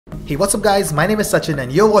Hey, what's up guys, my name is Sachin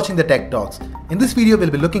and you're watching the Tech Talks. In this video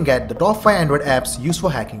we'll be looking at the top 5 Android apps used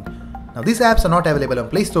for hacking. Now these apps are not available on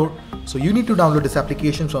Play Store, so you need to download these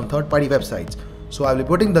applications from third-party websites. So I'll be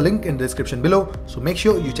putting the link in the description below, so make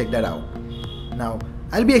sure you check that out. Now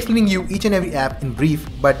I'll be explaining you each and every app in brief,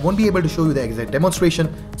 but won't be able to show you the exact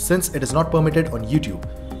demonstration since it is not permitted on YouTube.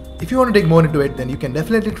 If you want to dig more into it, then you can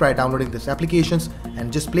definitely try downloading these applications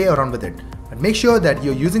and just play around with it. But make sure that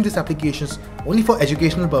you're using these applications only for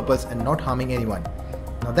educational purpose and not harming anyone.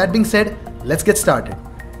 Now that being said, let's get started.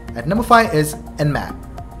 At number 5 is NMap.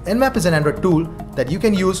 NMap is an Android tool that you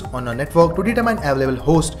can use on a network to determine available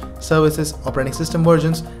host, services, operating system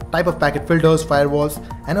versions, type of packet filters, firewalls,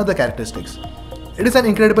 and other characteristics. It is an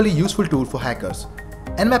incredibly useful tool for hackers.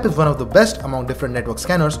 NMap is one of the best among different network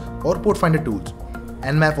scanners or port finder tools.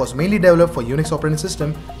 NMap was mainly developed for Unix operating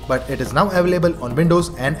system, but it is now available on Windows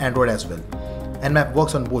and Android as well. NMap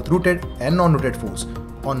works on both rooted and non-rooted phones.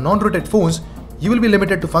 On non-rooted phones, you will be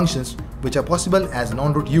limited to functions which are possible as a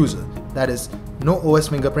non-root user, that is, no OS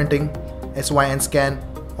fingerprinting, SYN scan,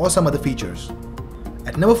 or some other features.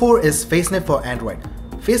 At number 4 is Faceniff for Android.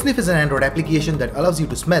 Faceniff is an Android application that allows you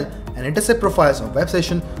to smell and intercept profiles of web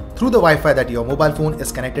session through the Wi-Fi that your mobile phone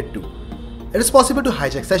is connected to. It is possible to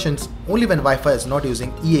hijack sessions only when Wi-Fi is not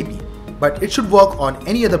using EAP, but it should work on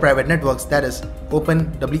any other private networks, that is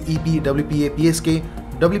Open, WEP, WPA, PSK,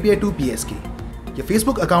 WPA2 PSK. Your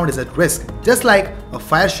Facebook account is at risk. Just like a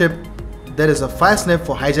fire ship, there is a Faceniff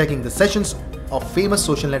for hijacking the sessions of famous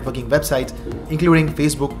social networking websites including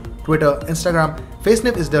Facebook, Twitter, Instagram.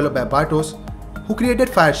 Faceniff is developed by Bartos, who created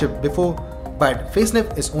Fireship before, but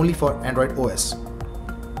Faceniff is only for Android OS.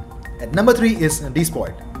 At number 3 is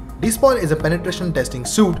Dsploit. Dsploit is a penetration testing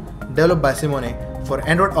suite developed by Simone for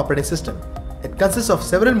Android operating system. It consists of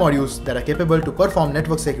several modules that are capable to perform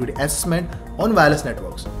network security assessment on wireless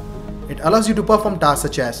networks. It allows you to perform tasks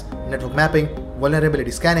such as network mapping,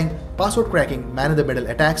 vulnerability scanning, password cracking, man-in-the-middle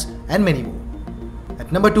attacks, and many more.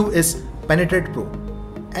 At number 2 is Penetrate Pro.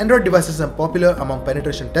 Android devices are popular among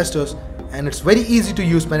penetration testers, and it's very easy to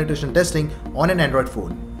use penetration testing on an Android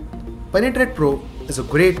phone. Penetrate Pro is a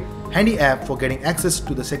great, handy app for getting access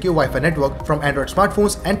to the secure Wi-Fi network from Android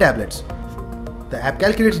smartphones and tablets. The app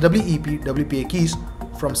calculates WEP, WPA keys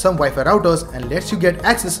from some Wi-Fi routers and lets you get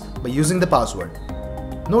access by using the password.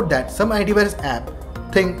 Note that some antivirus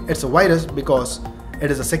apps think it's a virus because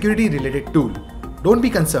it is a security-related tool. Don't be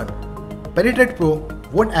concerned. Penetrate Pro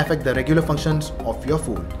won't affect the regular functions of your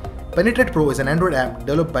phone. Penetrate Pro is an Android app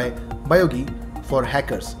developed by Byogi for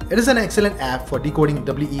hackers. It is an excellent app for decoding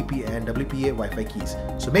WEP and WPA Wi-Fi keys,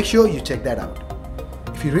 so make sure you check that out.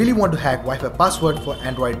 If you really want to hack Wi-Fi password for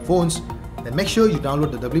Android phones, then make sure you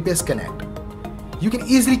download the WPS Connect. You can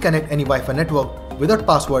easily connect any Wi-Fi network without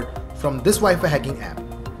password from this Wi-Fi hacking app,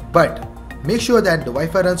 but make sure that the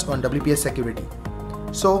Wi-Fi runs on WPS security.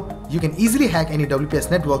 So you can easily hack any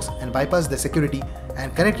WPS networks and bypass the security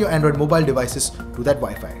and connect your Android mobile devices to that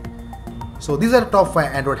Wi-Fi. So these are the top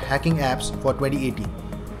 5 Android hacking apps for 2018.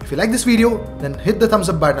 If you like this video, then hit the thumbs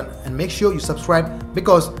up button and make sure you subscribe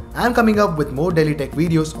because I am coming up with more daily tech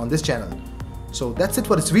videos on this channel. So that's it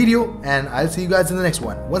for this video and I'll see you guys in the next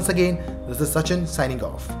one. Once again, this is Sachin signing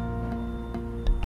off.